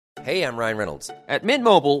Hey, I'm Ryan Reynolds. At Mint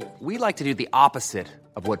Mobile, we like to do the opposite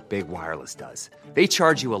of what Big Wireless does. They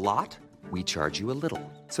charge you a lot, we charge you a little.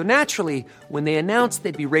 So naturally, when they announced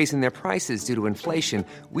they'd be raising their prices due to inflation,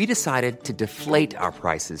 we decided to deflate our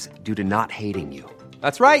prices due to not hating you.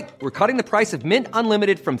 That's right. We're cutting the price of Mint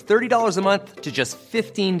Unlimited from $30 a month to just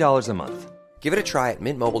 $15 a month. Give it a try at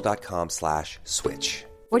mintmobile.com/switch.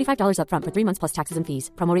 $45 up front for 3 months plus taxes and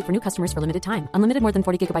fees. Promo rate for new customers for limited time. Unlimited more than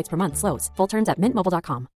 40 gigabytes per month. Slows full terms at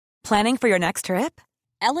mintmobile.com. Planning for your next trip?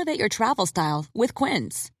 Elevate your travel style with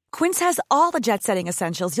Quince. Quince has all the jet-setting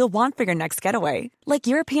essentials you'll want for your next getaway, like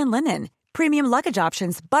European linen, premium luggage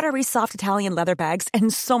options, buttery soft Italian leather bags,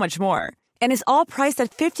 and so much more. And is all priced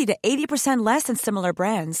at 50 to 80% less than similar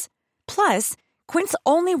brands. Plus, Quince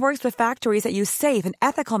only works with factories that use safe and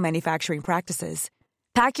ethical manufacturing practices.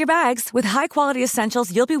 Pack your bags with high-quality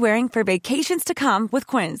essentials you'll be wearing for vacations to come with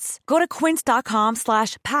Quince. Go to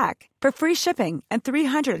quince.com/pack for free shipping and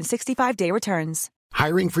 365-day returns.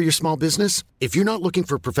 Hiring for your small business? If you're not looking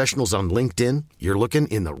for professionals on LinkedIn, you're looking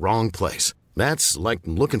in the wrong place. That's like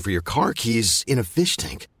looking for your car keys in a fish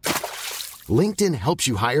tank. LinkedIn helps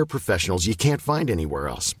you hire professionals you can't find anywhere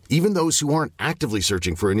else, even those who aren't actively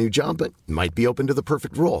searching for a new job but might be open to the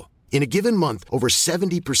perfect role. In a given month, over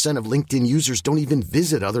 70% of LinkedIn users don't even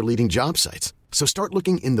visit other leading job sites. So start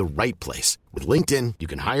looking in the right place. With LinkedIn, you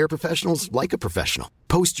can hire professionals like a professional.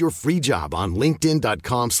 Post your free job on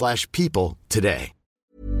linkedin.com/people today.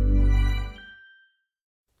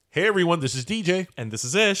 Hey everyone, this is DJ. And this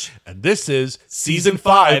is Ish. And this is Season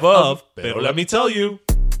 5 of Pero Let Me Tell You.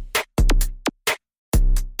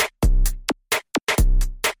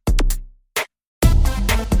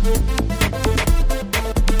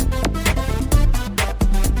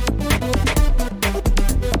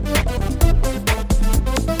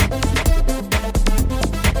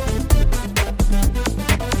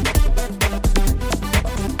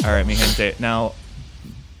 All right, mi gente. Now,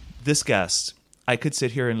 this guest, I could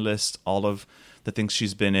sit here and list all of the things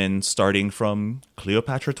she's been in, starting from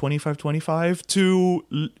Cleopatra 2525 to,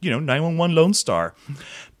 911 Lone Star.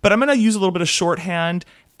 But I'm going to use a little bit of shorthand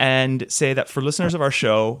and say that for listeners of our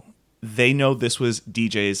show, they know this was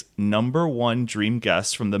DJ's number one dream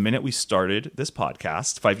guest from the minute we started this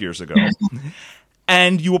podcast 5 years ago.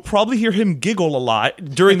 And you will probably hear him giggle a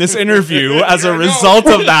lot during this interview as a result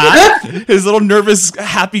of that. His little nervous,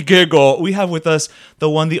 happy giggle. We have with us the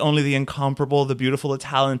one, the only, the incomparable, the beautiful, the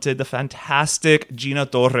talented, the fantastic Gina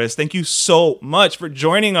Torres. Thank you so much for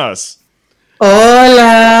joining us.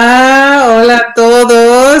 Hola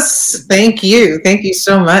todos. Thank you. Thank you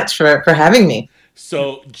so much for having me.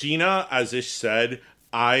 So, Gina, as Ish said,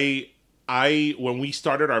 when we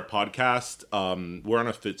started our podcast, we're on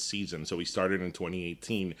a 5th season, so we started in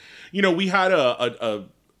 2018. We had a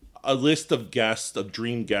list of guests, of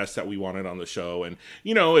dream guests that we wanted on the show, and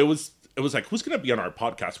it was like, who's gonna be on our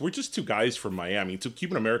podcast? We're just two guys from Miami, two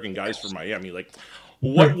Cuban American guys from Miami. Like,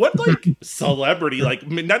 what like celebrity, like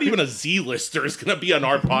not even a Z-lister is gonna be on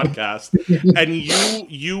our podcast? And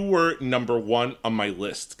you were number one on my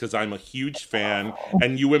list because I'm a huge fan,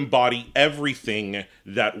 and you embody everything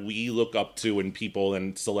that we look up to in people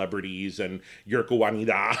and celebrities and your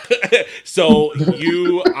cubanidad. So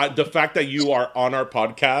the fact that you are on our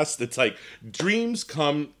podcast, it's like dreams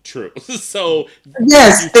come true. So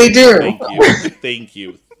yes, they do. Thank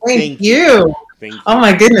you. Thank you. Oh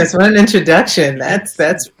my goodness, what an introduction. That's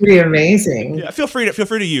pretty amazing. Yeah, feel free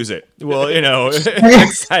to use it. Well,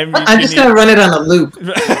 next time I'm just gonna run it on a loop.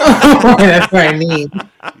 That's what I need.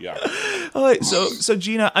 Yeah. All right, so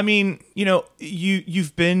Gina, I mean,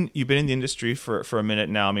 you've been in the industry for a minute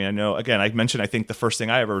now. I mean, I know, again, I mentioned, I think the first thing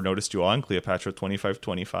I ever noticed you on, Cleopatra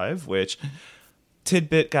 2525, which,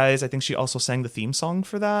 tidbit, guys, I think she also sang the theme song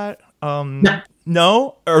for that.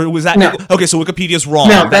 No? Or was that... No. Okay, so Wikipedia's wrong.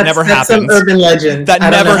 No, that never happens. That's some urban legend. That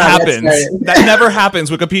never happens. That never happens.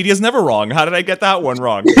 Wikipedia's never wrong. How did I get that one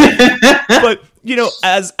wrong? But,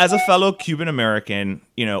 as a fellow Cuban American,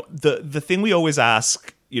 the thing we always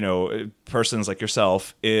ask, persons like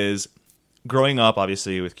yourself is, growing up,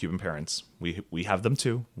 obviously, with Cuban parents, we have them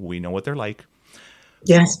too. We know what they're like.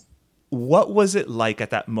 Yes. What was it like at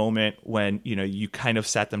that moment when, you kind of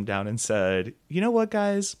sat them down and said, you know what,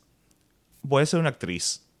 guys? Voy a ser una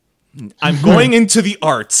actriz. I'm going into the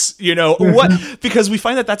arts, what? Because we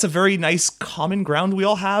find that that's a very nice common ground we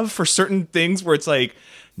all have for certain things where it's like,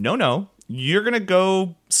 no, you're going to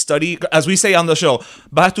go study, as we say on the show,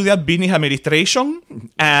 vas a estudiar business administration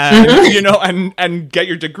and, and get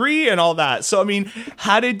your degree and all that. So, I mean,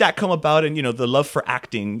 how did that come about? And, the love for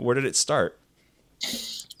acting, where did it start?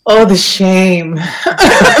 Oh, the shame.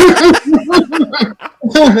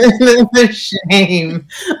 The shame.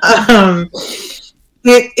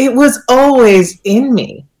 it was always in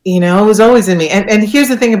me. You know, it was always in me. And here's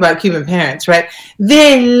the thing about Cuban parents, right?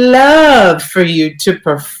 They love for you to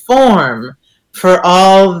perform for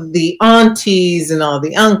all the aunties and all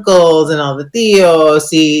the uncles and all the tíos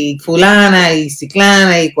y fulana y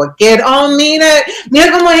ciclana y cualquier. Oh, mira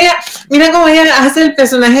cómo ella hace el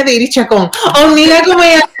personaje de Iris Chacón. Oh, mira cómo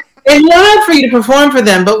ella. They love for you to perform for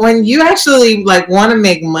them, but when you actually like want to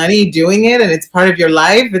make money doing it and it's part of your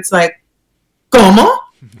life, it's like, ¿cómo?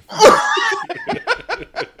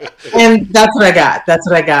 And that's what I got. That's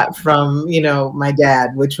what I got from, you know, my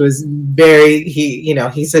dad, which was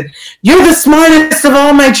he said, "You're the smartest of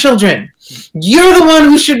all my children. You're the one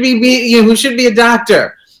who should who should be a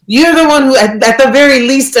doctor. You're the one who, at the very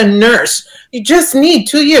least, a nurse. You just need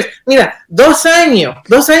 2 years. Mira, 2 años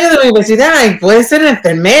de la universidad y puedes ser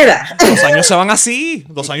enfermera." 2 años se van así.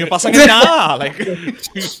 2 años pasan en nada. Like,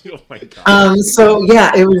 oh my God. So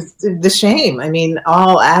yeah, it was the shame. I mean,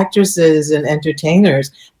 all actresses and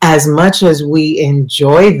entertainers, as much as we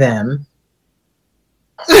enjoy them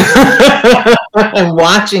and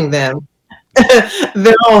watching them,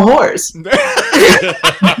 they're all whores.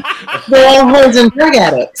 They're all whores and drug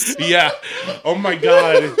addicts. Yeah. Oh my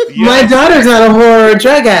God. Yes. My daughter's not a whore or a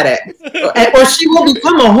drug addict, or she will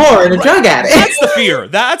become a whore and a drug addict.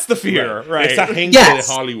 That's the fear. Right. Esa gente Yes.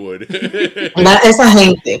 de Hollywood. Esa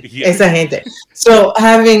gente. Yeah. Esa gente. So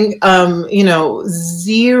having,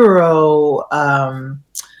 zero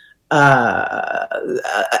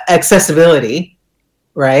accessibility,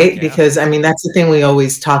 right? Yeah. Because I mean, that's the thing we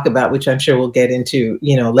always talk about, which I'm sure we'll get into,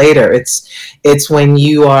 later. It's when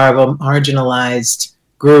you are of a marginalized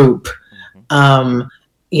group,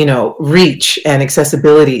 reach and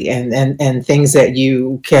accessibility and things that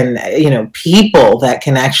you can, people that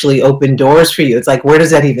can actually open doors for you. It's like, where do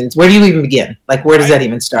you even begin? Like, where does that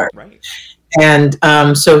even start? Right. And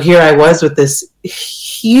so here I was with this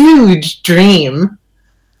huge dream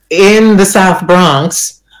in the South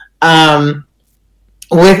Bronx,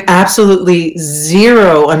 with absolutely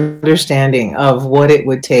zero understanding of what it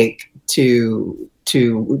would take to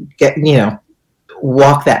get,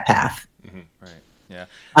 walk that path. Mm-hmm. Right. Yeah.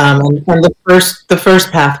 And the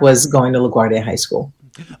first path was going to LaGuardia High School.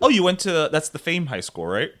 Oh, you went to, that's the Fame High School,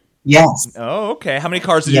 right? Yes. Oh, okay. How many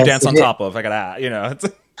cars did you dance on top of? I gotta,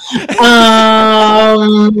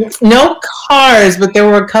 No cars, but there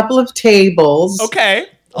were a couple of tables. Okay.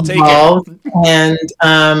 I'll take involved. it.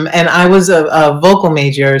 And I was a vocal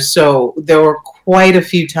major, so there were quite a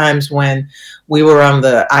few times when we were on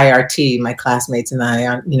the IRT, my classmates and I,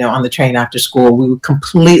 on the train after school. We would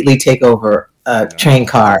completely take over a train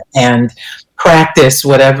car and practice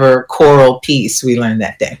whatever choral piece we learned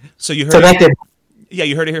that day. So you heard that did. Yeah,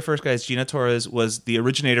 you heard it here first, guys. Gina Torres was the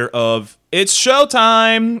originator of "It's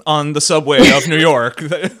Showtime" on the subway of New York.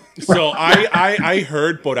 So I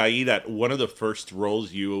heard por ahí that one of the first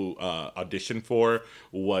roles you auditioned for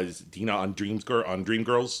was Dina on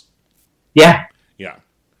Dreamgirls. Yeah. Yeah.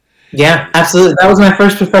 Yeah, absolutely. That was my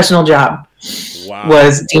first professional job. Wow.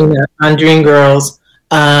 Was Dina on Dreamgirls.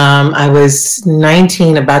 I was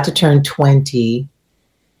 19, about to turn 20.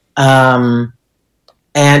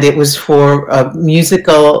 And it was for a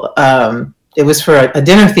musical, it was for a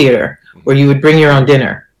dinner theater where you would bring your own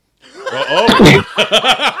dinner. Oh.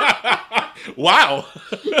 Wow.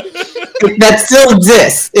 That still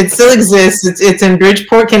exists. It still exists. It's in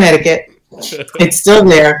Bridgeport, Connecticut. It's still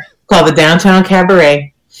there, called the Downtown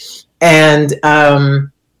Cabaret. And it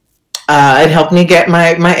helped me get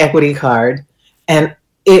my equity card. And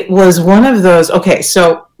it was one of those, okay,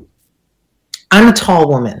 so I'm a tall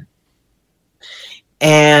woman.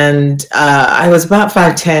 And I was about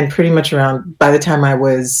 5'10", pretty much around by the time I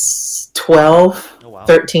was 12,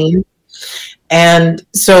 13. And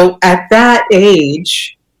so at that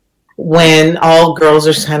age, when all girls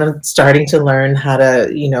are kind of starting to learn how to,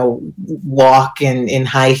 walk in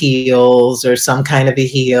high heels or some kind of a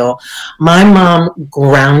heel, my mom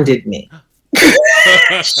grounded me.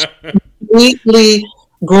 Completely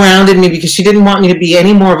grounded me because she didn't want me to be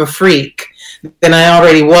any more of a freak than I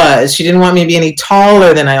already was. She didn't want me to be any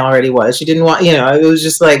taller than I already was. She didn't want, it was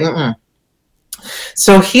just like, mm-mm.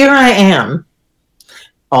 So here I am,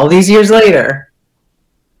 all these years later,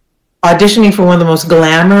 auditioning for one of the most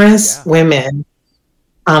glamorous women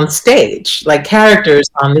on stage, like characters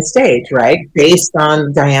on the stage, right? Based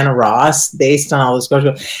on Diana Ross, based on all those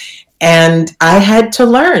girls. And I had to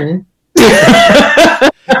learn.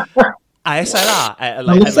 A esa edad, at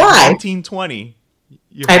 1920.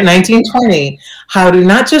 At 1920, how to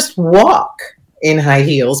not just walk, in high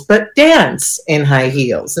heels, but dance in high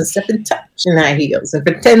heels and step and touch in high heels and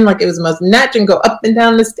pretend like it was the most natural and go up and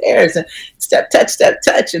down the stairs and step, touch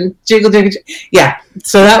and jiggle, jiggle, jiggle. Yeah.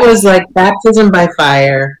 So that was like baptism by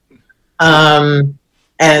fire,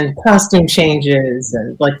 and costume changes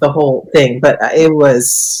and like the whole thing. But it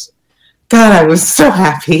was, God, I was so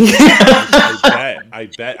happy. I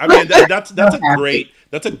bet. I mean,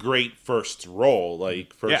 that's a great first role,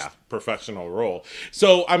 like first professional role.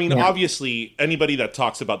 So, I mean, obviously, anybody that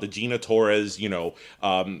talks about the Gina Torres,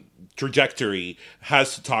 trajectory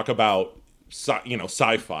has to talk about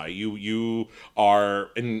sci-fi. You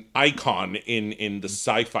are an icon in the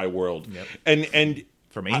sci-fi world, and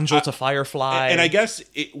from Angel to Firefly. And I guess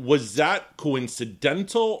was that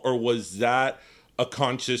coincidental, or was that a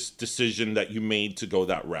conscious decision that you made to go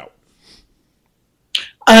that route?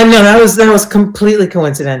 No, that was completely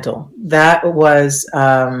coincidental. That was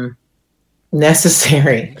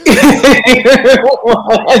necessary. They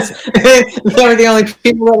were the only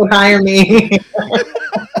people that would hire me.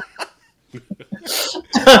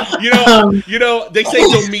 They say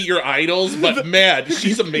don't meet your idols, but man,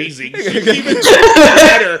 she's amazing. She's even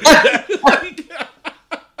better.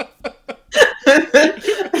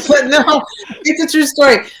 But no, it's a true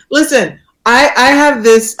story. Listen, I have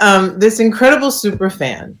this this incredible super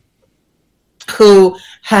fan who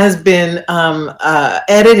has been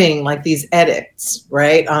editing like these edits,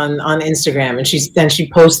 right, on Instagram, and she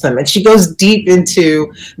posts them, and she goes deep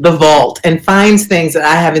into the vault and finds things that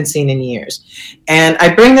I haven't seen in years. And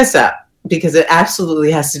I bring this up because it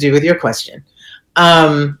absolutely has to do with your question.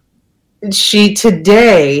 She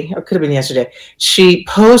today, or could have been yesterday, she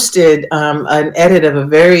posted an edit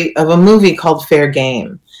of a movie called Fair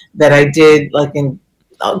Game that I did like in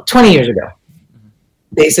 20 years ago,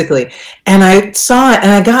 basically. And I saw it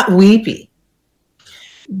and I got weepy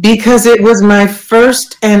because it was my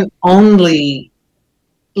first and only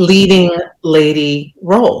leading lady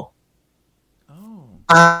role.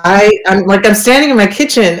 I'm standing in my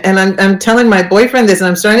kitchen and I'm telling my boyfriend this, and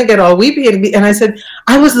I'm starting to get all weepy, and I said,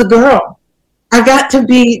 I was the girl. I got to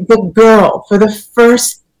be the girl for the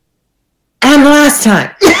first and last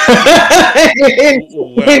time.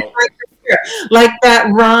 Like that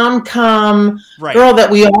rom-com girl that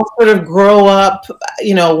we all sort of grow up,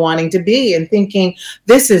 wanting to be and thinking,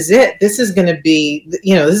 this is it. This is going to be,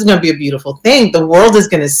 this is going to be a beautiful thing. The world is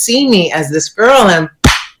going to see me as this girl, and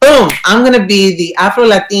boom, I'm going to be the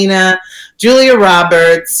Afro-Latina Julia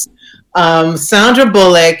Roberts, Sandra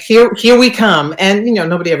Bullock. Here we come. And,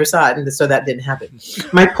 nobody ever saw it, and so that didn't happen.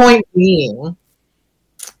 My point being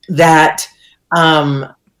that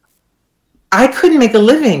I couldn't make a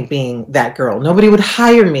living being that girl. Nobody would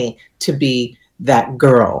hire me to be that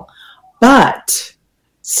girl. But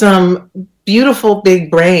some beautiful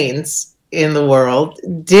big brains in the world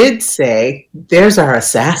did say, there's our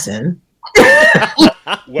assassin.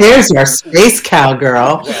 There's our space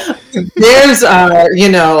cowgirl. There's our,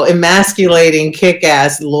 emasculating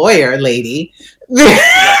kick-ass lawyer lady.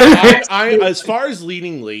 As far as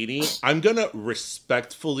leading lady, I'm gonna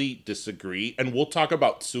respectfully disagree, and we'll talk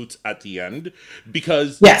about Suits at the end,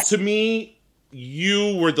 because to me,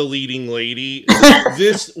 you were the leading lady.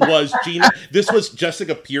 This was Gina. This was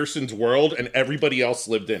Jessica Pearson's world, and everybody else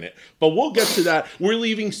lived in it. But we'll get to that. We're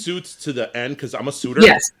leaving Suits to the end because I'm a suitor.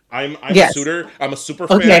 Yes. I'm a suitor. I'm a super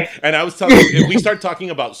fan. And I was telling you, if we start talking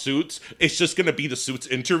about Suits, it's just going to be the Suits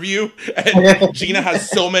interview. And Gina has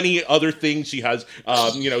so many other things. She has,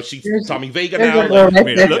 she's Tommy Vega now. Your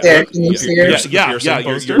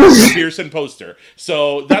Pearson poster.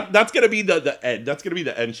 So that's going to be the end. That's going to be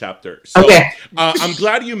the end chapter. So I'm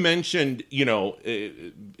glad you mentioned,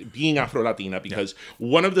 being Afro-Latina, because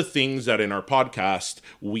one of the things that in our podcast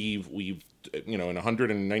we've in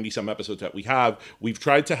 190 some episodes that we've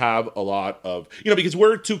tried to have a lot of, because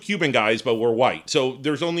we're two Cuban guys, but we're white. So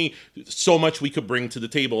there's only so much we could bring to the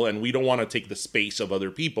table, and we don't want to take the space of other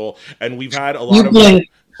people. And we've had a lot of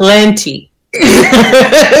plenty.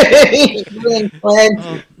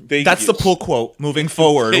 That's the pull quote moving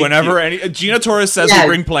forward. Whenever Gina Torres says we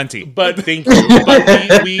bring plenty. But thank you.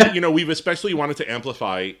 But we've especially wanted to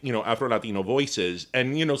amplify, Afro-Latino voices.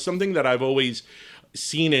 And, something that I've always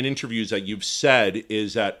seen in interviews that you've said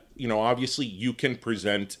is that, obviously you can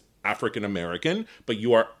present African American, but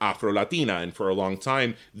you are Afro-Latina. And for a long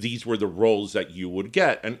time, these were the roles that you would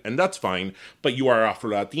get. And that's fine, but you are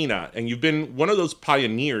Afro-Latina. And you've been one of those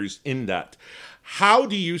pioneers in that. How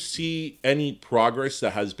do you see any progress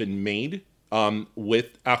that has been made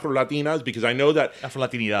with Afro-Latinas? Because I know that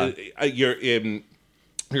Afro-Latinidad.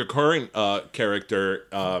 Your current character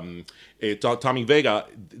Tommy Vega,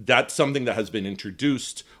 that's something that has been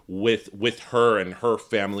introduced with her and her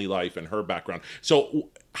family life and her background. So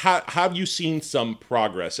have you seen some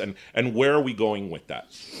progress, and where are we going with that?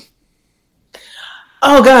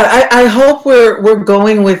 Oh God, I hope we're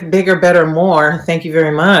going with bigger, better, more. Thank you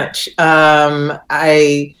very much.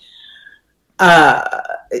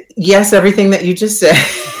 Yes, everything that you just said.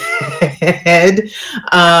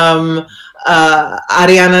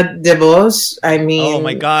 Ariana DeBose. I mean, oh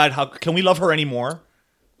my God, how can we love her anymore?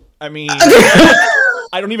 I mean,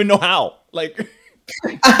 I don't even know how. Like,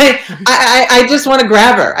 I just want to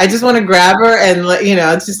grab her. I just want to grab her, and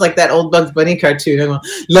it's just like that old Bugs Bunny cartoon. I want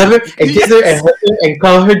to love her and kiss her and hug her and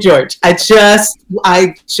call her George. I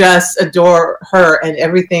just adore her and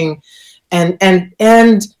everything, and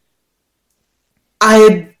I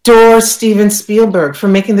adore Steven Spielberg for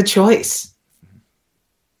making the choice.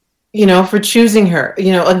 For choosing her.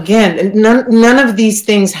 Again, none of these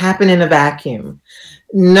things happen in a vacuum.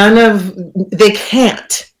 They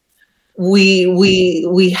can't.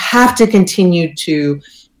 We have to continue to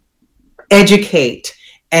educate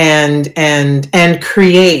and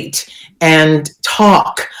create and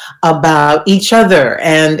talk about each other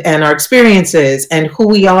and our experiences and who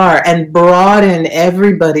we are, and broaden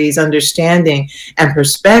everybody's understanding and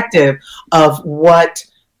perspective of what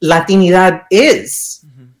Latinidad is.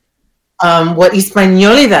 What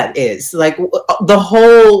Hispaniola is, like the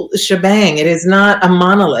whole shebang. It is not a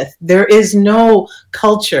monolith. There is no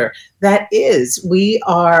culture that is. We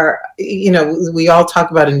are, we all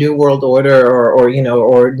talk about a new world order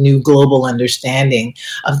or new global understanding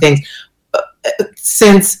of things.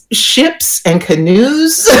 Since ships and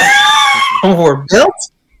canoes were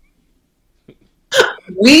built,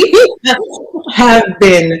 we have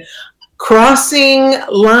been crossing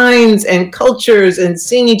lines and cultures and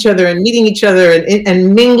seeing each other and meeting each other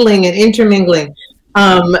and mingling and intermingling,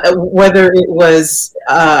 whether it was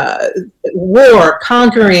war,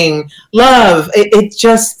 conquering, love.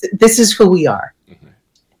 This is who we are. Mm-hmm.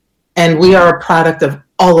 And we are a product of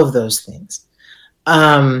all of those things.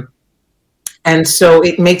 And so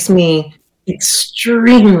it makes me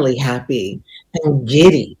extremely happy and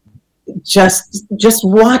giddy. Just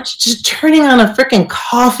turning on a freaking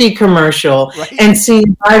coffee commercial, right, and seeing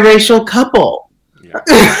a biracial couple.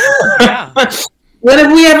 Yeah. When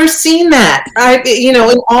have we ever seen that? In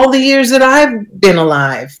all the years that I've been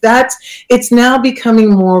alive, it's now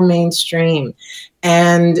becoming more mainstream.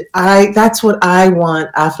 And that's what I want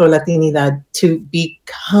Afro-Latinidad to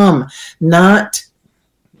become, not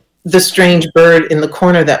the strange bird in the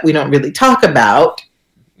corner that we don't really talk about,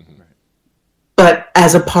 but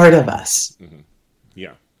as a part of us. Mm-hmm.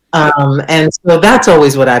 Yeah. And so that's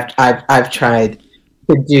always what I've tried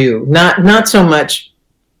to do. Not so much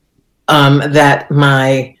that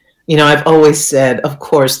I've always said, of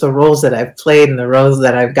course, the roles that I've played and the roles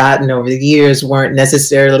that I've gotten over the years weren't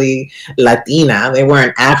necessarily Latina. They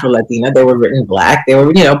weren't Afro-Latina. They were written Black. They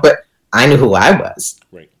were, but I knew who I was.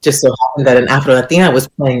 Right. Just so happened that an Afro-Latina was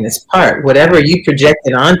playing this part. Whatever you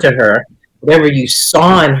projected onto her, whatever you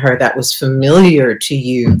saw in her that was familiar to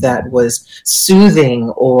you, that was soothing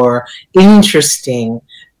or interesting,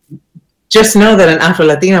 just know that an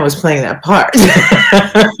Afro-Latina was playing that part.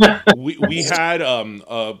 we had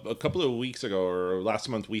a couple of weeks ago or last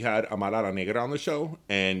month, we had Amara Negra on the show,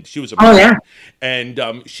 and she was amazing. Oh, yeah. And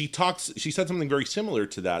she said something very similar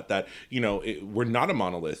to that we're not a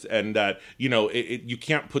monolith, and that you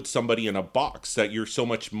can't put somebody in a box, that you're so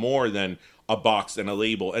much more than a box and a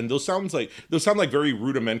label. And those sound like very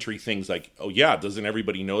rudimentary things, like, oh yeah, doesn't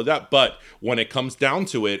everybody know that? But when it comes down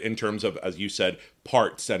to it, in terms of, as you said,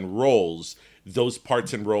 parts and roles, those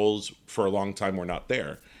parts and roles for a long time were not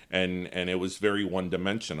there, and it was very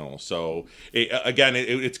one-dimensional. So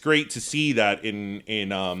it's great to see that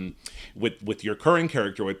in with your current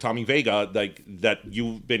character, with Tommy Vega, like that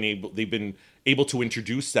they've been able to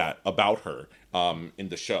introduce that about her in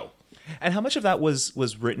the show. And how much of that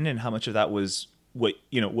was written, and how much of that was what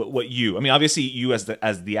you? I mean, obviously, you as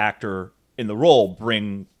the actor in the role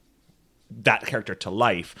bring that character to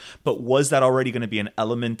life. But was that already going to be an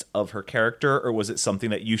element of her character, or was it something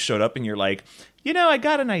that you showed up and you're like, I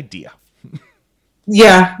got an idea?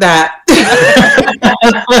 Yeah, that.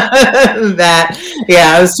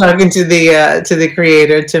 Yeah, I was talking to the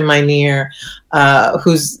creator, to Mynheer,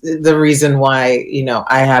 who's the reason why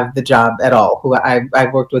I have the job at all. Who I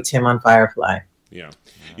worked with him on Firefly. Yeah.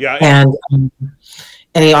 And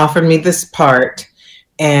he offered me this part,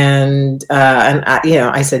 and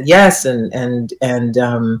I said yes, and then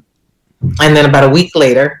about a week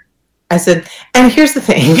later, I said, and here's the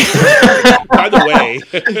thing. By the way.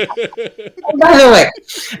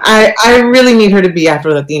 I really need her to be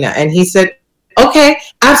Afro-Latina. And he said, okay,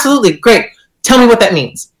 absolutely, great. Tell me what that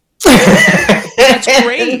means. That's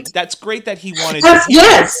great. That's great that he wanted to.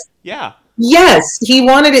 Yes. Yeah. Yes, he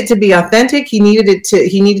wanted it to be authentic. He needed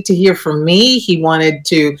to hear from me. He wanted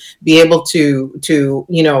to be able to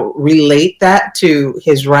relate that to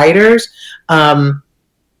his writers. And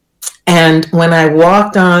when I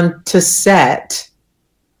walked on to set,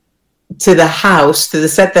 to the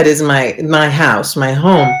set that is my house, my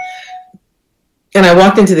home, and I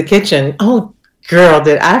walked into the kitchen, oh, girl,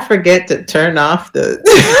 did I forget to turn off the...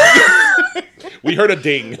 We heard a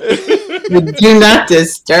ding. Do not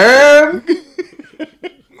disturb.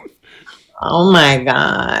 Oh my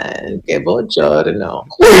God. Que bochorno.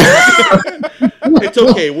 It's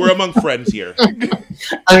okay. We're among friends here.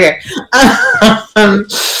 Okay.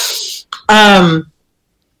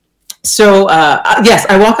 So yes,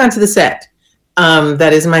 I walk onto the set.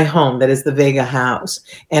 That is my home. That is the Vega house.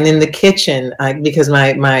 And in the kitchen, because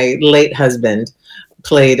my late husband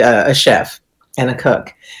played a chef and a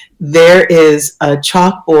cook, there is a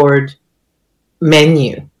chalkboard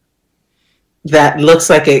menu that looks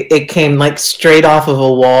like it came like straight off of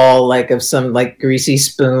a wall, like of some like greasy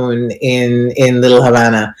spoon in Little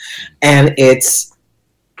Havana, and it's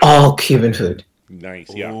all Cuban food.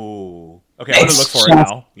 Nice, yeah. Ooh. Okay, I'm gonna look for it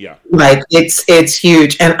now. Yeah, like it's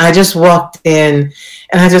huge, and I just walked in,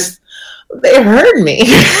 and they heard me.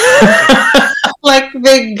 Like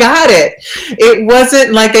they got it. It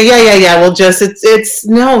wasn't like a yeah. Well, just it's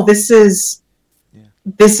no. This is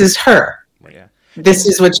her. Yeah. This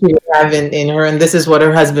is what she would have in her, and this is what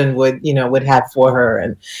her husband would have for her.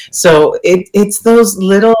 And so it's those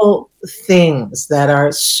little things that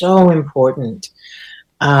are so important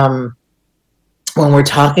when we're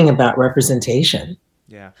talking about representation.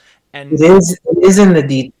 Yeah, and it is in the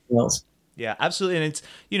details. Yeah, absolutely. And it's,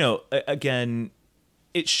 again,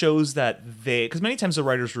 it shows that because many times the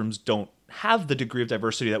writers' rooms don't have the degree of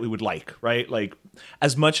diversity that we would like, right? Like,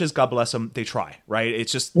 as much as God bless them, they try, right?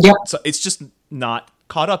 It's just, it's just not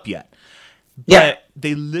caught up yet. But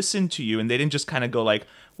they listen to you, and they didn't just kind of go like,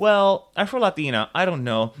 well, Afro-Latina, I don't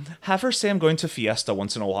know. Have her say I'm going to fiesta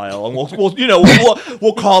once in a while, and we'll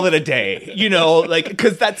call it a day, like,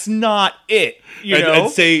 because that's not it, and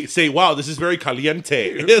say, wow, this is very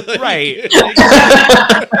caliente, right?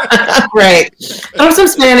 Right. Throw some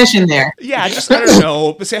Spanish in there. Yeah, just I don't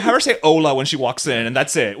know. But have her say hola when she walks in, and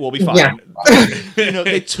that's it. We'll be fine. Yeah.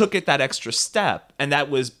 They took it that extra step, and that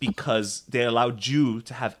was because they allowed you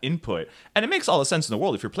to have input, and it makes all the sense in the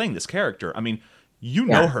world if you're playing this character. I mean, you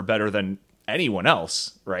know her better than anyone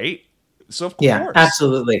else, right? So of course. Yeah,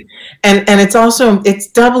 absolutely. And it's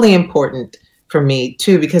doubly important for me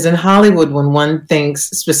too, because in Hollywood, when one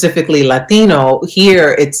thinks specifically Latino,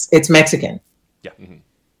 here it's Mexican. Yeah.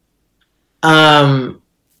 Mm-hmm.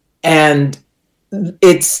 And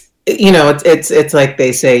it's like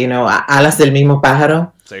they say, alas del mismo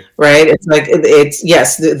pájaro, right? It's like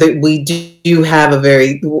yes, we do have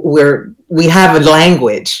we have a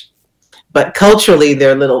language. But culturally,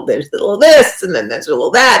 there's little this, and then there's a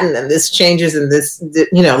little that, and then this changes, and this,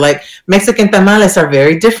 like Mexican tamales are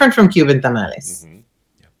very different from Cuban tamales. Mm-hmm.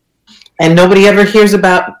 Yeah. And nobody ever hears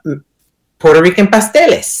about Puerto Rican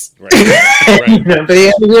pasteles. Right. Nobody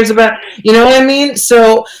ever hears about, you know what I mean?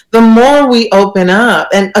 So the more we open up,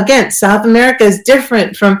 and again, South America is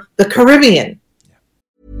different from the Caribbean.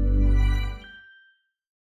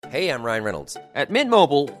 Hey, I'm Ryan Reynolds. At Mint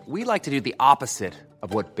Mobile, we like to do the opposite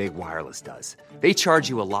of what Big Wireless does. They charge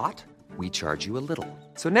you a lot, we charge you a little.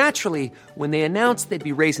 So naturally, when they announced they'd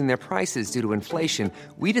be raising their prices due to inflation,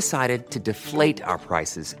 we decided to deflate our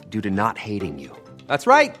prices due to not hating you. That's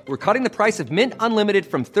right. We're cutting the price of Mint Unlimited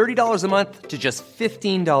from $30 a month to just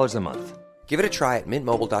 $15 a month. Give it a try at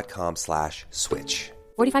mintmobile.com/switch.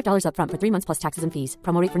 $45 up front for 3 months plus taxes and fees.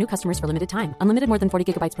 Promo rate for new customers for limited time. Unlimited more than 40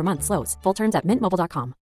 gigabytes per month. Slows full terms at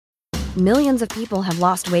mintmobile.com. Millions of people have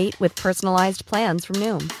lost weight with personalized plans from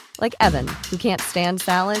Noom. Like Evan, who can't stand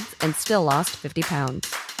salads and still lost 50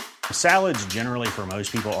 pounds. Salads generally for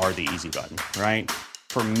most people are the easy button, right?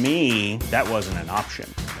 For me, that wasn't an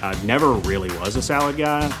option. I never really was a salad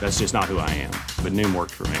guy. That's just not who I am. But Noom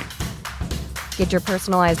worked for me. Get your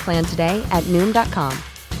personalized plan today at Noom.com.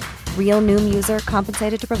 Real Noom user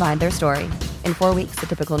compensated to provide their story. In 4 weeks, the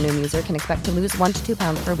typical Noom user can expect to lose 1 to 2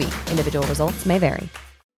 pounds per week. Individual results may vary.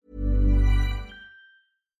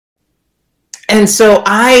 And so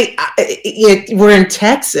we're in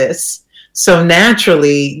Texas, so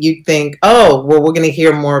naturally you think, oh, well, we're going to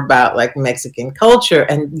hear more about like Mexican culture.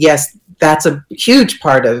 And yes, that's a huge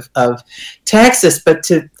part of Texas. But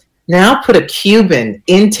to Now put a Cuban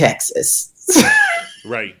in Texas.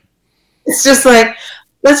 Right. It's just like,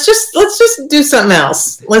 let's just do something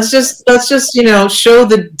else. Let's just show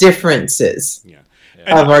the differences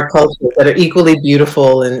of our culture that are equally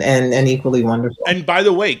beautiful and equally wonderful. And by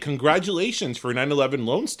the way, congratulations for 9/11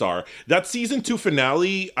 Lone Star. That season 2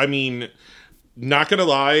 finale, I mean, not gonna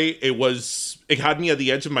lie, it had me at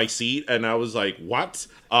the edge of my seat, and I was like, what?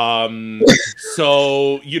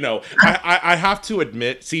 So, I have to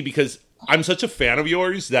admit, because I'm such a fan of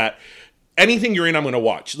yours that anything you're in, I'm going to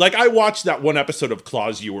watch. Like, I watched that one episode of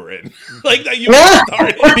Claws you were in. Like, that you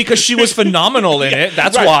started. Because she was phenomenal in it.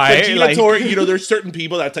 That's why. But Gina Torres, there's certain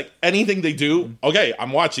people that's like, anything they do, okay,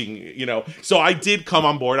 I'm watching, So I did come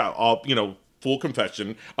on board, full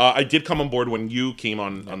confession. I did come on board when you came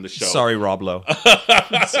on the show. Sorry, Rob Lowe.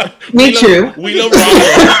 Me too. We love Rob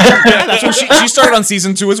Lowe. That's when she started on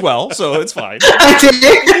season 2 as well, so it's fine. I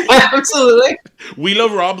did. Absolutely. We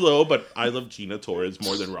love Rob Lowe, but I love Gina Torres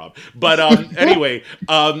more than Rob. But anyway,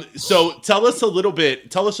 so tell us a little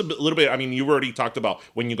bit. I mean, you already talked about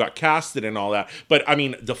when you got casted and all that, but I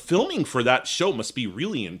mean, the filming for that show must be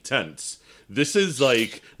really intense. This is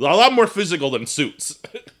like a lot more physical than Suits.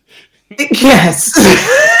 Yes.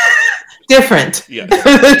 Different. Yes.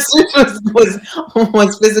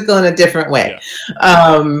 was physical in a different way.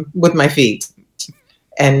 Yeah. With my feet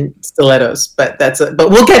and stilettos, but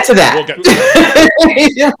we'll get to that.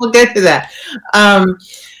 We'll get to that.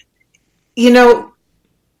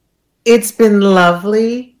 It's been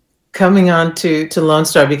lovely coming on to Lone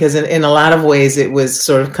Star, because in a lot of ways it was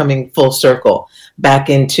sort of coming full circle back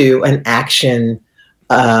into an action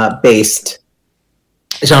based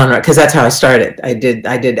genre, because that's how I started. I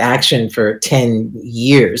did action for 10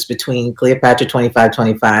 years between Cleopatra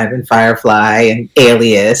 2525 and Firefly and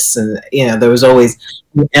Alias, and there was always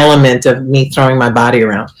an element of me throwing my body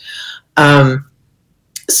around.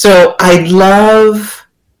 So I love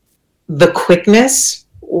the quickness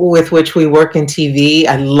with which we work in TV.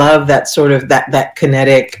 I love that sort of that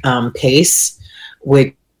kinetic pace,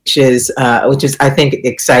 which is I think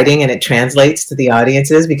exciting, and it translates to the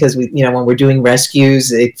audiences, because we when we're doing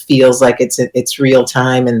rescues, it feels like it's real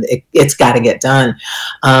time, and it's got to get done.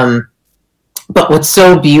 But what's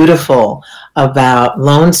so beautiful about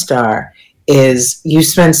Lone Star is you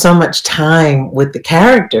spend so much time with the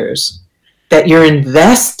characters that you're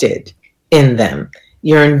invested in them.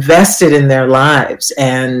 You're invested in their lives.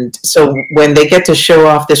 And so when they get to show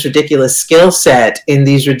off this ridiculous skill set in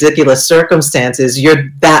these ridiculous circumstances, you're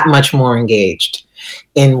that much more engaged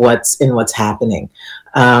in what's happening.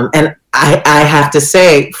 And I have to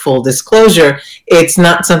say, full disclosure, it's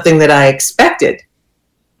not something that I expected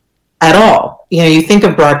at all. You think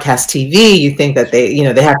of broadcast TV, you think that they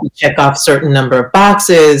have to check off certain number of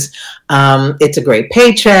boxes. It's a great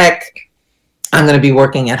paycheck. I'm going to be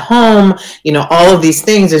working at home, all of these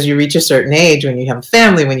things. As you reach a certain age, when you have a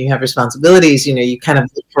family, when you have responsibilities, you kind of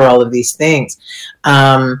look for all of these things.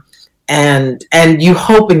 And you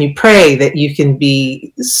hope and you pray that you can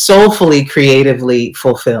be soulfully, creatively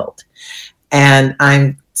fulfilled. And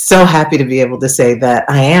I'm so happy to be able to say that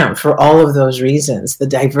I am, for all of those reasons. The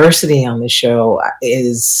diversity on the show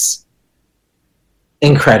is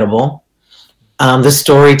incredible. The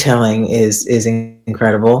storytelling is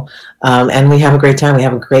incredible, and we have a great time. We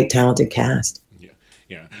have a great, talented cast.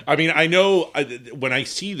 Yeah. I mean, I know when I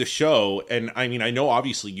see the show, and I mean, I know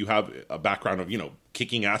obviously you have a background of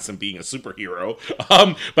kicking ass and being a superhero,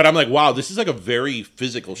 but I'm like, wow, this is like a very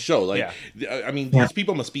physical show. Like, I mean, these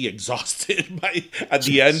people must be exhausted at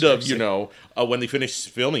the end of when they finish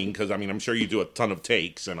filming, because I mean, I'm sure you do a ton of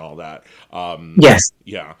takes and all that. Yes.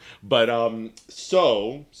 Yeah. But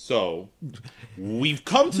so we've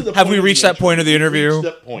come to the have we reached that point of the interview?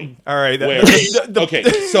 That point. All right. Okay,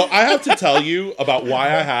 so I have to tell you about why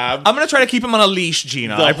I have. I'm gonna try to keep him on a leash,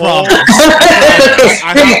 Gina. I promise.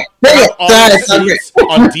 I have all Suits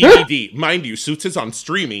on DVD. Mind you, Suits is on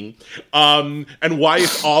streaming. And why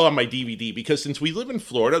it's all on my DVD? Because since we live in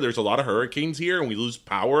Florida, there's a lot of hurricanes here, and we lose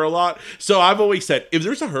power a lot. So I've always said, if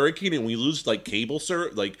there's a hurricane and we lose like cable,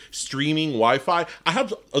 like streaming Wi-Fi, I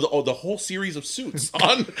have the whole series of Suits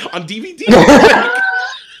on DVD.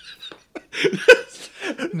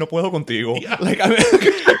 No puedo contigo. Yeah. Like,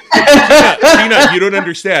 Gina, you don't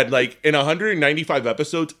understand. Like, in 195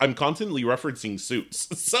 episodes, I'm constantly referencing Suits.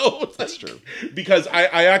 So that's true. Because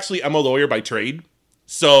I actually am a lawyer by trade.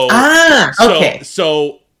 So okay.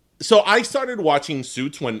 So I started watching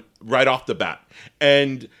Suits right off the bat.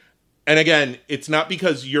 And again, it's not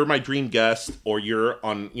because you're my dream guest or you're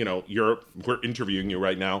on, we're interviewing you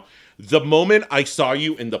right now. The moment I saw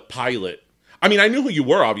you in the pilot, I mean, I knew who you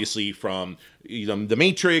were, obviously, from The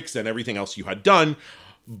Matrix and everything else you had done.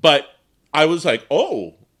 but I was like,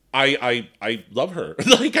 oh, I love her.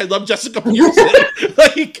 Like, I love Jessica Pearson.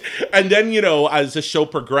 Like, and then, as the show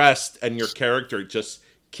progressed and your character just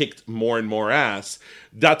kicked more and more ass,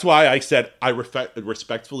 that's why I said I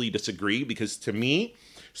respectfully disagree, because to me,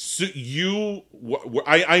 so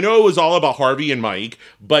I know it was all about Harvey and Mike,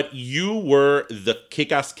 but you were the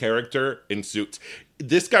kick-ass character in Suits.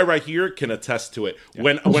 This guy right here can attest to it.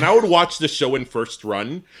 Yeah. When I would watch the show in first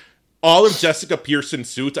run, all of Jessica Pearson's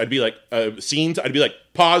Suits, I'd be like, scenes, I'd be like,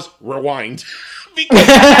 pause, rewind. Because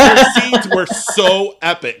her scenes were so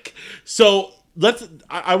epic. So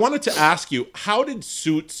I wanted to ask you, how did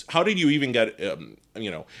you even get,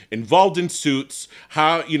 involved in Suits?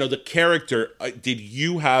 How, the character, did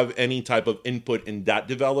you have any type of input in that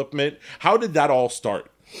development? How did that all start?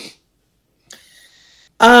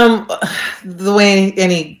 The way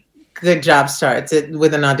any good job starts,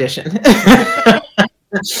 with an audition.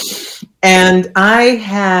 And I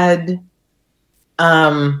had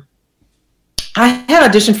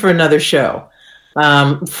auditioned for another show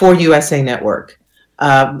for USA Network,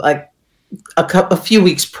 like a few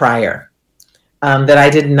weeks prior, that I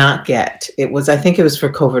did not get. I think it was for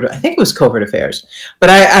Covert Affairs, but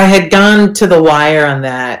I had gone to the wire on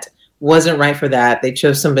that. Wasn't right for that. They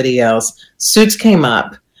chose somebody else. Suits came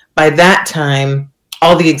up. By that time,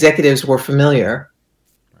 all the executives were familiar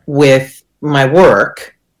with my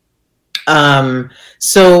work.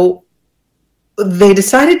 So they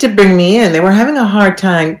decided to bring me in. They were having a hard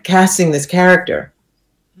time casting this character.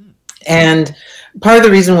 And part of the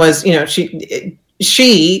reason was,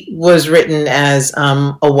 she was written as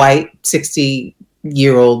a white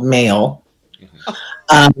 60-year-old male.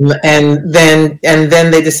 And then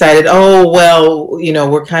they decided, oh, well,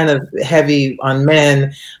 we're kind of heavy on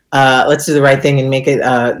men. Let's do the right thing and make it,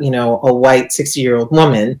 a white 60-year-old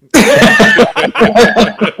woman.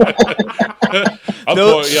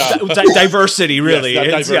 Diversity, really.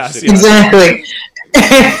 Yes, diversity. Exactly.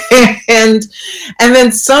 And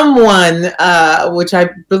then someone, which I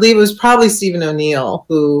believe was probably Stephen O'Neill,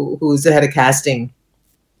 who's the head of casting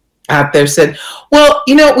out there, said, well,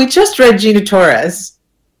 we just read Gina Torres,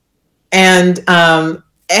 and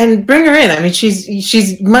bring her in. I mean,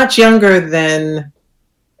 she's much younger than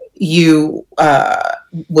you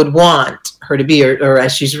would want her to be, or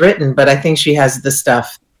as she's written, but I think she has the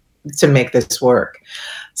stuff to make this work.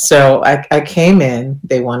 So I came in.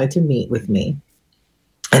 They wanted to meet with me,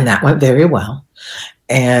 and that went very well.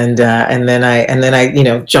 And then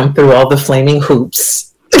I jumped through all the flaming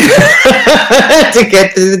hoops to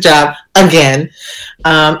get to the job again,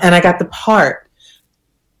 and I got the part.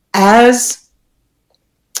 As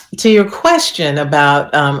to your question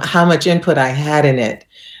about how much input I had in it,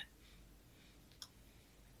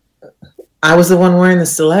 I was the one wearing the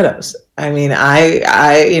stilettos. I mean, I'm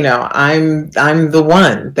the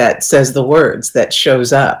one that says the words, that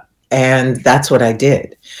shows up, and that's what I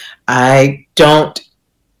did. I don't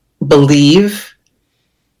believe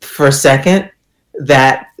for a second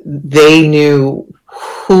that they knew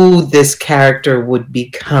who this character would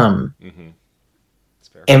become,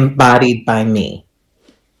 embodied by me.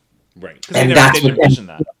 Right. And that's what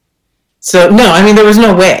that. So no, I mean, there was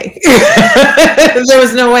no way. There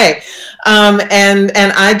was no way. And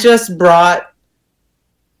I just brought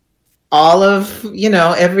all of,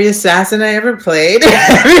 every assassin I ever played.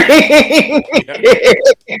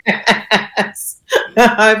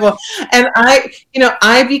 And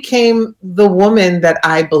I became the woman that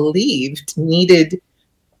I believed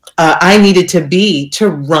I needed to be to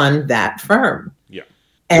run that firm. Yeah.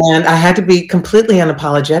 And I had to be completely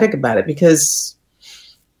unapologetic about it, because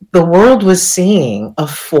the world was seeing a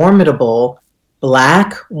formidable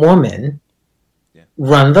Black woman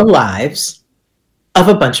run the lives of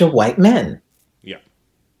a bunch of white men. Yeah.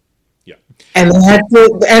 Yeah. And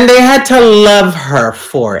they had to love her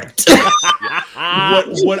for it.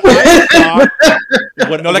 What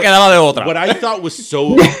I thought was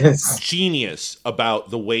so genius about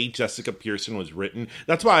the way Jessica Pearson was written,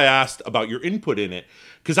 that's why I asked about your input in it,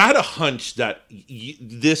 because I had a hunch that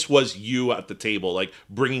this was you at the table, like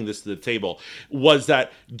bringing this to the table, was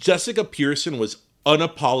that Jessica Pearson was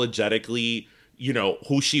unapologetically,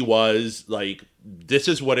 who she was, like, this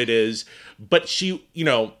is what it is. But she,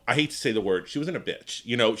 I hate to say the word, she wasn't a bitch.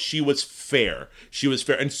 She was fair. She was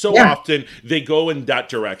fair. And so often they go in that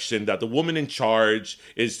direction, that the woman in charge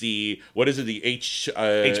is the HBIC.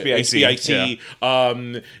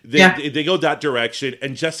 They go that direction.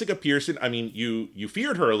 And Jessica Pearson, I mean, you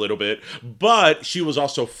feared her a little bit, but she was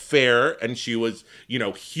also fair, and she was,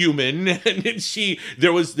 human. And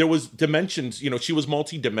there was dimensions, she was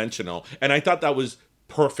multi-dimensional. And I thought that was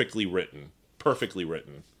perfectly written.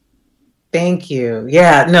 Thank you.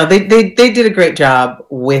 Yeah, no, they did a great job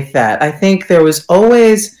with that. I think there was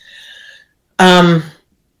always, in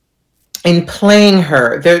playing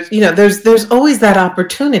her, there's always that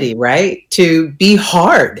opportunity, right, to be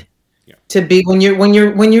hard, to be when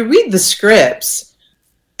you read the scripts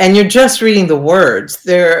and you're just reading the words.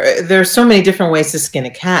 There's so many different ways to skin a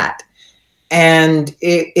cat, and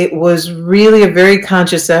it was really a very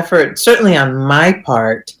conscious effort, certainly on my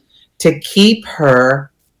part, to keep her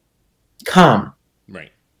calm,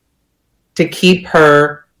 right, to keep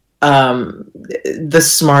her the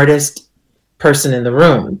smartest person in the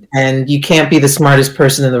room. And you can't be the smartest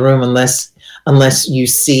person in the room unless you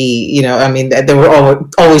see, I mean, there were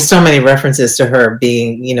always so many references to her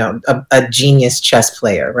being, a genius chess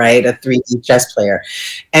player, right? A 3D chess player.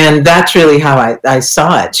 And that's really how I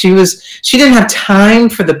saw it. She didn't have time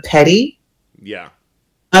for the petty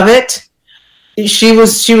of it. She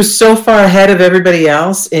was so far ahead of everybody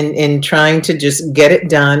else in trying to just get it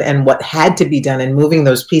done and what had to be done and moving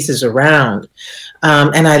those pieces around.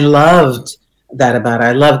 And I loved that about her.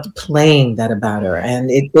 I loved playing that about her. And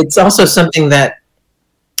it's also something that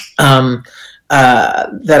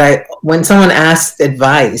when someone asks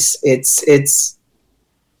advice, it's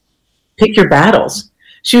pick your battles.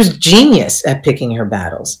 She was genius at picking her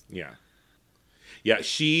battles. Yeah,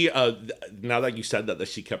 she, now that you said that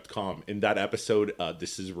she kept calm, in that episode,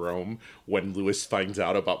 This Is Rome, when Lewis finds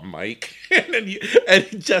out about Mike,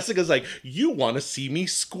 and Jessica's like, you want to see me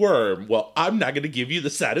squirm? Well, I'm not going to give you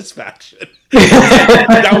the satisfaction.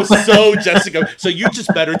 That was so Jessica. So you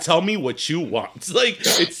just better tell me what you want.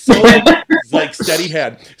 It's so, steady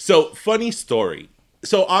hand. So, funny story.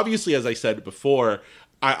 So, obviously, as I said before,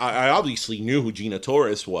 I obviously knew who Gina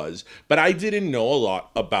Torres was, but I didn't know a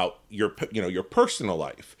lot about your personal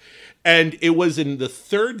life. And it was in the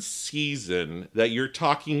third season that you're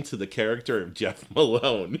talking to the character of Jeff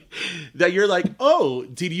Malone that you're like, oh,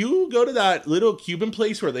 did you go to that little Cuban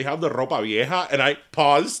place where they have the ropa vieja? And I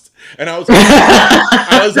paused and I was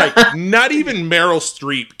like, not even Meryl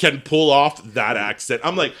Streep can pull off that accent.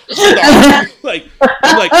 I'm like, hold on.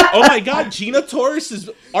 I'm like, oh my God, Gina Torres is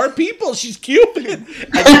our people. She's Cuban. And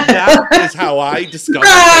that is how I discovered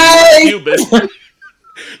Cuban.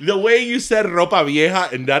 The way you said ropa vieja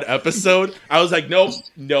in that episode, I was like, nope.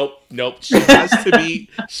 She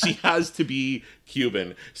has to be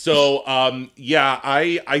Cuban. So,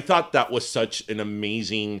 I thought that was such an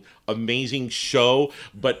amazing show.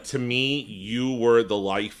 But to me, you were the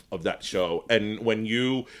life of that show. And when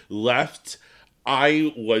you left,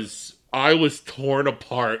 I was torn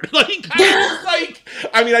apart.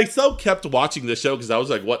 I still kept watching the show because I was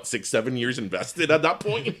like, 6-7 years invested at that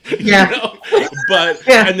point. But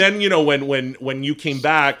and then when you came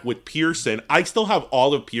back with Pearson, I still have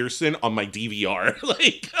all of Pearson on my DVR.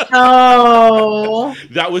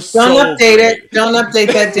 That was don't update it. Don't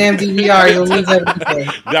update that damn DVR. You'll lose everything.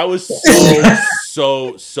 That was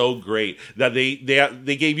so great that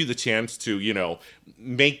they gave you the chance to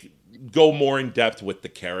go more in depth with the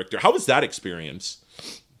character. How was that experience?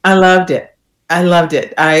 I loved it.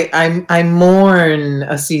 I mourn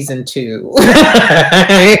a season 2.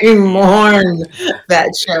 I mourn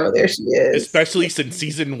that show. There she is. Especially since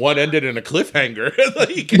season 1 ended in a cliffhanger.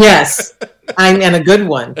 Yes. And a good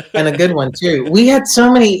one. And a good one too. We had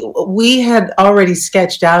already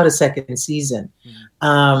sketched out a second season.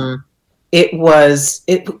 It was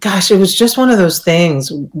just one of those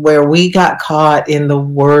things where we got caught in the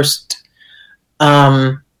worst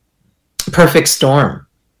perfect storm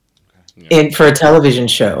for a television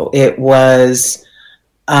show. It was,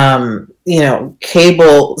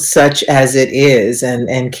 cable such as it is,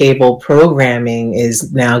 and cable programming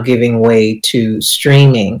is now giving way to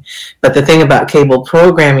streaming. But the thing about cable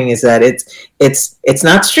programming is that it's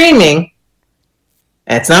not streaming,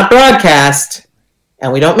 it's not broadcast.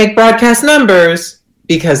 And we don't make broadcast numbers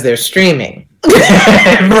because they're streaming.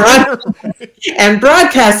 And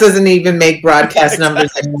broadcast doesn't even make broadcast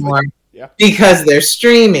numbers anymore because they're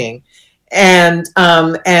streaming. And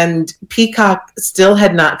Peacock still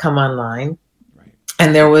had not come online. Right.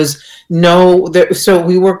 And there was so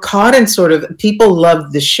we were caught in sort of, people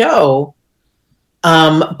loved the show,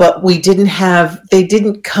 but they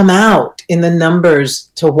didn't come out in the numbers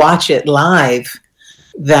to watch it live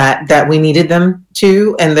that we needed them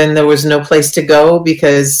to. And then there was no place to go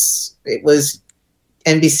because it was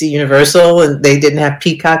NBC Universal and they didn't have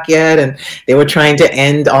Peacock yet, and they were trying to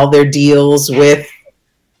end all their deals with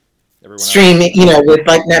streaming, with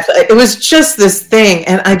like Netflix. It was just this thing.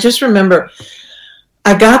 And I just remember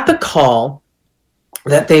I got the call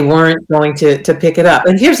that they weren't going to pick it up.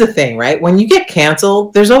 And here's the thing, right? When you get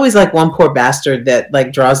canceled, there's always like one poor bastard that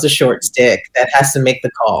like draws the short stick that has to make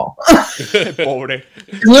the call.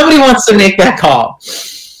 Nobody wants to make that call.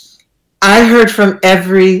 I heard from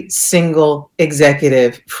every single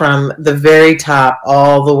executive from the very top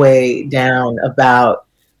all the way down about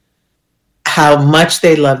how much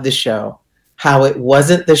they loved the show, how it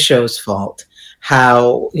wasn't the show's fault,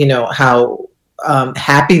 how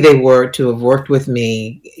happy they were to have worked with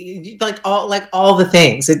me, like all the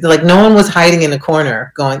things. Like no one was hiding in a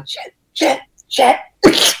corner going shit.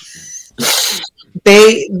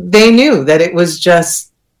 They knew that it was just,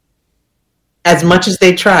 as much as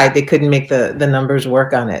they tried, they couldn't make the numbers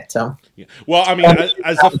work on it. So, yeah. Well, I mean,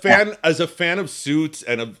 as a fan of Suits,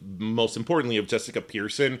 and most importantly of Jessica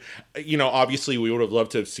Pearson, obviously we would have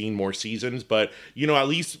loved to have seen more seasons, but at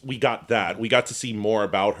least we got that. We got to see more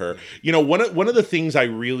about her. One of the things I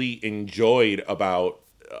really enjoyed about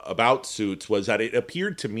Suits was that it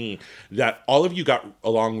appeared to me that all of you got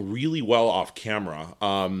along really well off camera,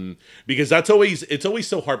 because it's always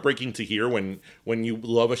so heartbreaking to hear when you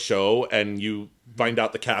love a show and you find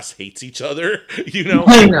out the cast hates each other.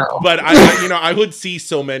 I know. But I would see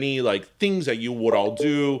so many like things that you would all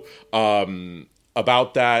do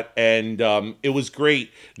about that, and it was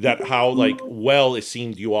great that how like well it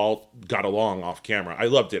seemed you all got along off camera. I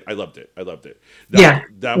loved it. We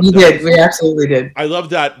did. We absolutely did. I love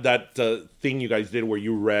that thing you guys did where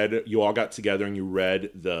you all got together and you read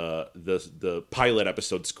the pilot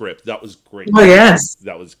episode script. That was great. Oh yes,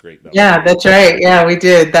 that was great. That's right. Yeah, we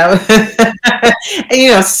did. That was,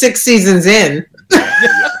 and 6 seasons in.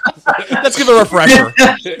 Let's give a refresher.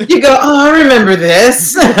 You go, I remember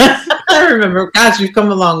this. I remember. Gosh, you've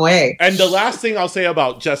come a long way. And the last thing I'll say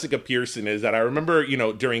about Jessica Pearson is that I remember,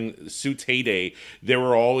 during Suits' heyday, they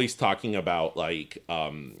were always talking about like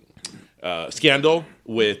Scandal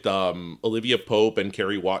with Olivia Pope and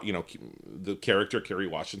the character Kerry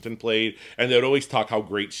Washington played, and they'd always talk how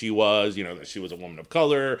great she was, that she was a woman of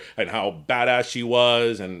color and how badass she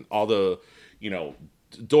was, and all the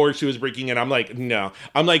doors she was breaking in. I'm like, no.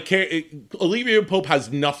 I'm like, Olivia Pope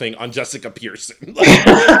has nothing on Jessica Pearson.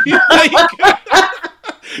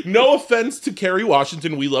 No offense to Kerry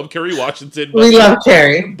Washington. We love Kerry Washington. We love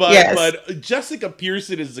Kerry. But Jessica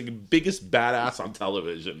Pearson is the biggest badass on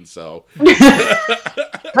television. So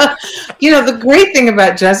the great thing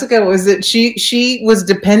about Jessica was that she was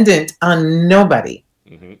dependent on nobody.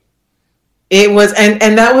 Mm-hmm. It was,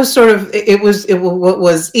 and that was sort of, what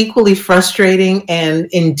was equally frustrating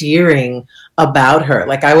and endearing about her.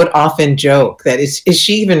 Like I would often joke that is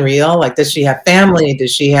she even real? Like, does she have family?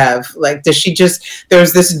 Does she have, like, there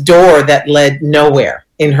was this door that led nowhere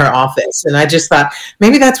in her office. And I just thought,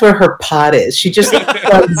 maybe that's where her pot is. She just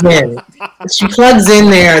plugs in. She plugs in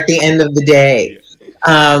there at the end of the day.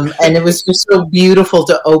 And it was just so beautiful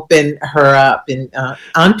to open her up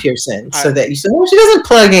on Pearson, so that you said, well, she doesn't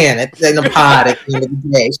plug in a pod at the end of the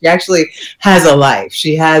day. She actually has a life.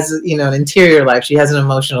 She has, an interior life. She has an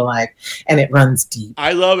emotional life, and it runs deep.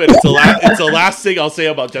 I love it. It's the last thing I'll say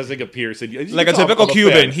about Jessica Pearson. Like a typical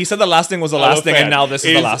Cuban. He said the last thing was the last thing, and now this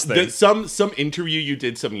is the last thing. Some interview you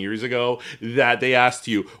did some years ago that they asked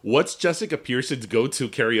you, what's Jessica Pearson's go-to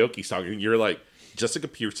karaoke song? And you're like, Jessica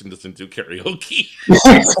Pearson doesn't do karaoke.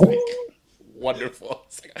 Wonderful.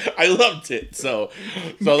 I loved it. So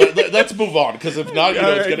let's move on, because if not,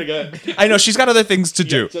 it's gonna get. I know she's got other things to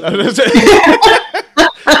do. This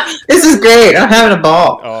is great. I'm having a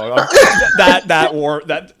ball.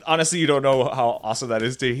 That honestly, you don't know how awesome that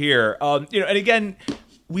is to hear. And again,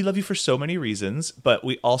 we love you for so many reasons, but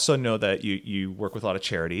we also know that you work with a lot of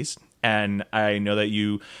charities. And I know that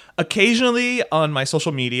you occasionally on my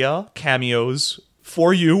social media, cameos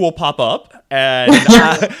for you will pop up, and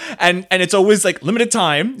and it's always like limited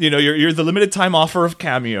time. You're the limited time offer of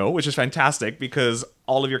Cameo, which is fantastic because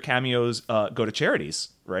all of your cameos go to charities,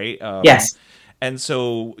 right? Yes. And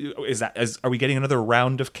so, are we getting another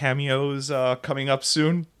round of cameos coming up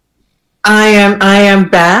soon? I am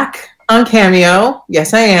back on Cameo.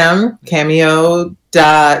 Yes, I am.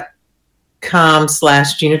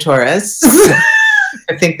 Cameo.com/Gina Torres.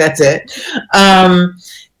 I think that's it.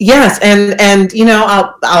 Yes, and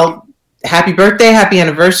I'll happy birthday, happy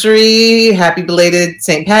anniversary, happy belated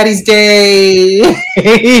St. Patty's Day.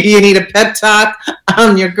 You need a pep talk.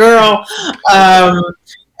 I'm your girl.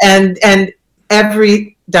 And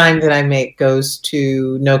every dime that I make goes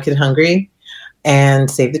to No Kid Hungry and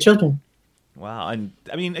Save the Children. Wow, and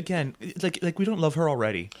I mean, again, like we don't love her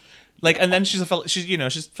already. Like, and then she's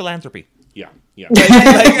philanthropy. Yeah.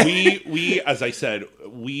 We as I said,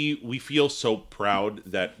 we feel so proud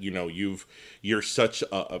that you're such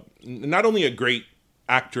a not only a great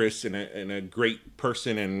actress and a great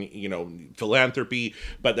person and, philanthropy,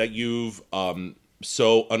 but that you've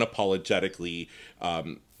so unapologetically,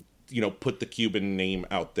 put the Cuban name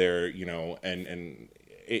out there, and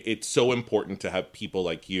it's so important to have people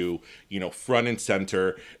like you, front and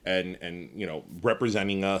center and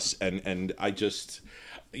representing us. And I just,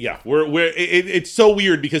 it's so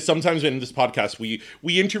weird because sometimes in this podcast,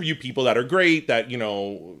 we interview people that are great, that,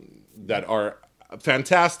 that are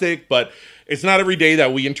fantastic, but it's not every day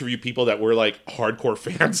that we interview people that we're like hardcore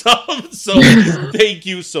fans of. So thank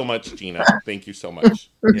you so much, Gina. Thank you so much.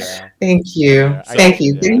 Yeah. Thank you. Yeah, Thank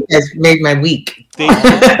you. You guys made my week.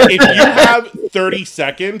 If you have 30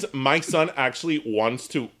 seconds, my son actually wants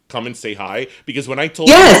to come and say hi, because when I told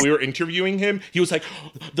him that we were interviewing him, he was like,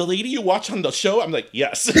 the lady you watch on the show? I'm like,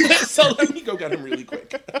 yes. So let me go get him really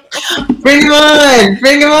quick. Bring him on.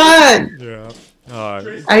 Bring him on. Yeah.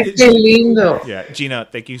 Ay, qué lindo. Yeah, Gina,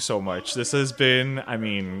 thank you so much. This has been,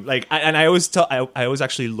 I always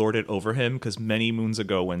actually lord it over him, because many moons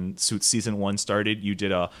ago when Suits season 1 started, you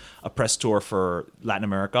did a press tour for Latin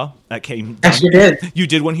America that came. Yes, you did. You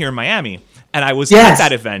did one here in Miami, and I was at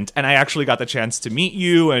that event, and I actually got the chance to meet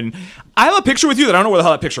you, and I have a picture with you that I don't know where the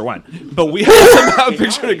hell that picture went, but we have a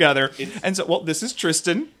picture together. And so, this is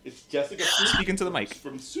Tristan. It's Jessica speaking to the mic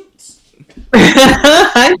from Suits.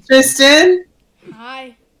 Hi, Tristan.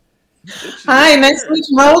 Hi. Hi, nice to meet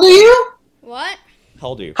you. How old are you? What? How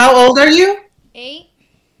old are you? How old are you? 8.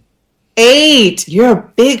 8.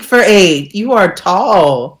 You're big for 8. You are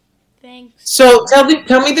tall. Thanks. So tell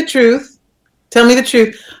me the truth. Tell me the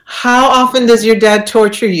truth. How often does your dad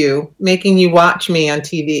torture you, making you watch me on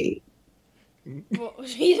TV? Well,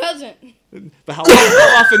 he doesn't. But how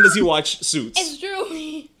often does he watch Suits? It's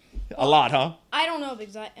true. A lot, huh? I don't know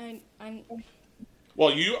exactly. I'm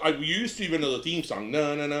Well, you used to even know the theme song.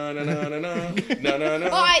 No, no, no, no, no, no, no, no, no, no.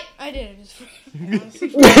 Oh, I did it.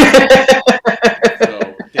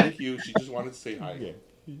 So, thank you. She just wanted to say hi. Yeah.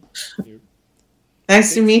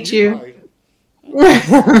 Nice to meet you.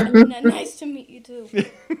 Nice to meet you, too.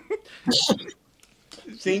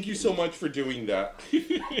 Thank you so much for doing that.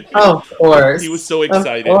 Oh, of course. He was so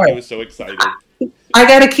excited. He was so excited. I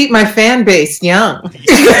got to keep my fan base young.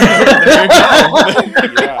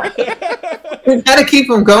 We got to keep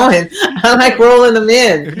them going. I like rolling them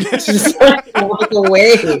in. Just walk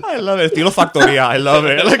away. I love it. Estilo Factoria. I love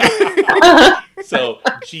it. So,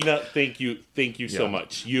 Gina, thank you so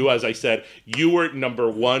much. You, as I said, you were number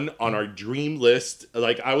 1 on our dream list.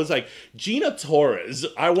 Like, I was like, Gina Torres,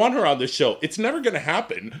 I want her on the show. It's never going to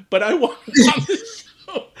happen, but I want her on the show.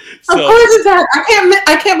 So, of course it's not.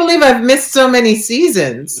 I can't believe I've missed so many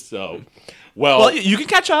seasons. So, well, you can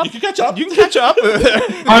catch up. You can catch up.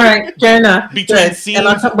 All right, fair enough. Between scenes,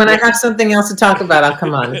 and when I have something else to talk about, I'll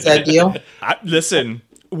come on. Is that a deal? Listen,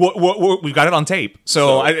 we've got it on tape,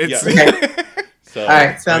 so it's. Okay. So, all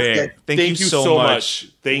right, sounds good. Thank you so much.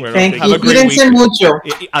 Thank you. Cuídense mucho.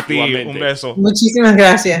 A ti, un beso. Muchísimas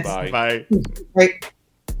gracias. Bye. Bye.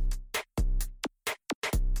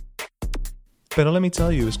 Pero Let Me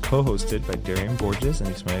Tell You is co-hosted by Darian Borges and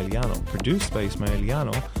Ismaeliano, produced by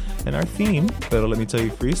Ismaeliano, and our theme, Pero Let Me Tell You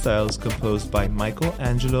Freestyle, is composed by Michael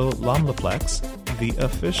Angelo Lomlaplex, the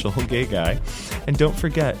official gay guy. And don't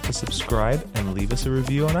forget to subscribe and leave us a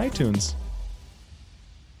review on iTunes.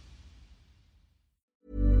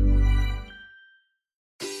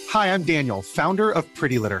 Hi, I'm Daniel, founder of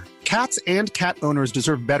Pretty Litter. Cats and cat owners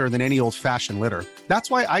deserve better than any old-fashioned litter. That's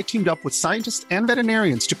why I teamed up with scientists and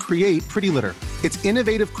veterinarians to create Pretty Litter. Its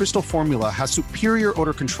innovative crystal formula has superior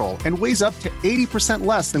odor control and weighs up to 80%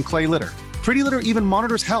 less than clay litter. Pretty Litter even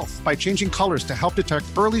monitors health by changing colors to help detect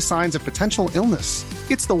early signs of potential illness.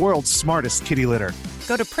 It's the world's smartest kitty litter.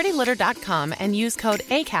 Go to prettylitter.com and use code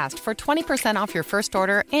ACAST for 20% off your first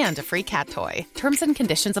order and a free cat toy. Terms and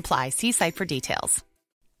conditions apply. See site for details.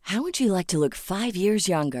 How would you like to look 5 years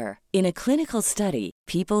younger? In a clinical study,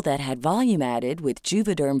 people that had volume added with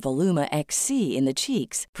Juvederm Voluma XC in the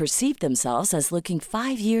cheeks perceived themselves as looking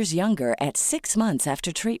 5 years younger at 6 months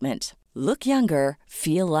after treatment. Look younger,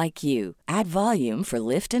 feel like you. Add volume for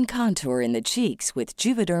lift and contour in the cheeks with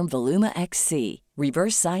Juvederm Voluma XC.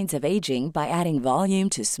 Reverse signs of aging by adding volume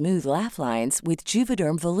to smooth laugh lines with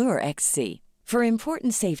Juvederm Volure XC. For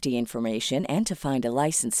important safety information and to find a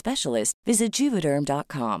licensed specialist, visit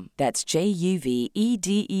Juvederm.com. That's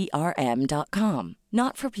JUVEDERM.com.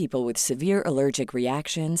 Not for people with severe allergic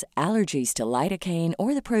reactions, allergies to lidocaine,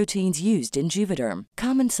 or the proteins used in Juvederm.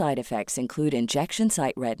 Common side effects include injection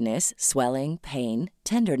site redness, swelling, pain,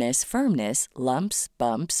 tenderness, firmness, lumps,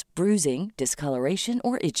 bumps, bruising, discoloration,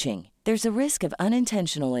 or itching. There's a risk of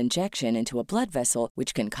unintentional injection into a blood vessel,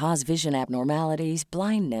 which can cause vision abnormalities,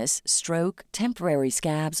 blindness, stroke, temporary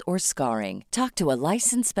scabs, or scarring. Talk to a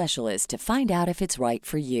licensed specialist to find out if it's right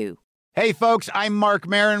for you. Hey, folks, I'm Mark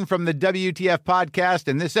Marin from the WTF Podcast,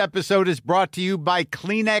 and this episode is brought to you by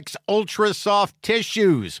Kleenex Ultra Soft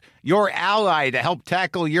Tissues, your ally to help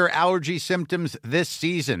tackle your allergy symptoms this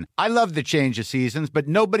season. I love the change of seasons, but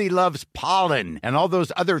nobody loves pollen and all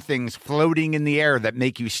those other things floating in the air that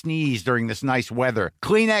make you sneeze during this nice weather.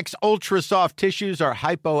 Kleenex Ultra Soft Tissues are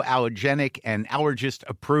hypoallergenic and allergist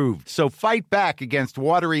approved, so fight back against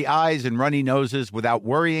watery eyes and runny noses without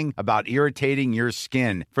worrying about irritating your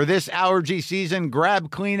skin. For this allergy season, grab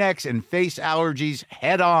Kleenex and face allergies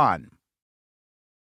head on.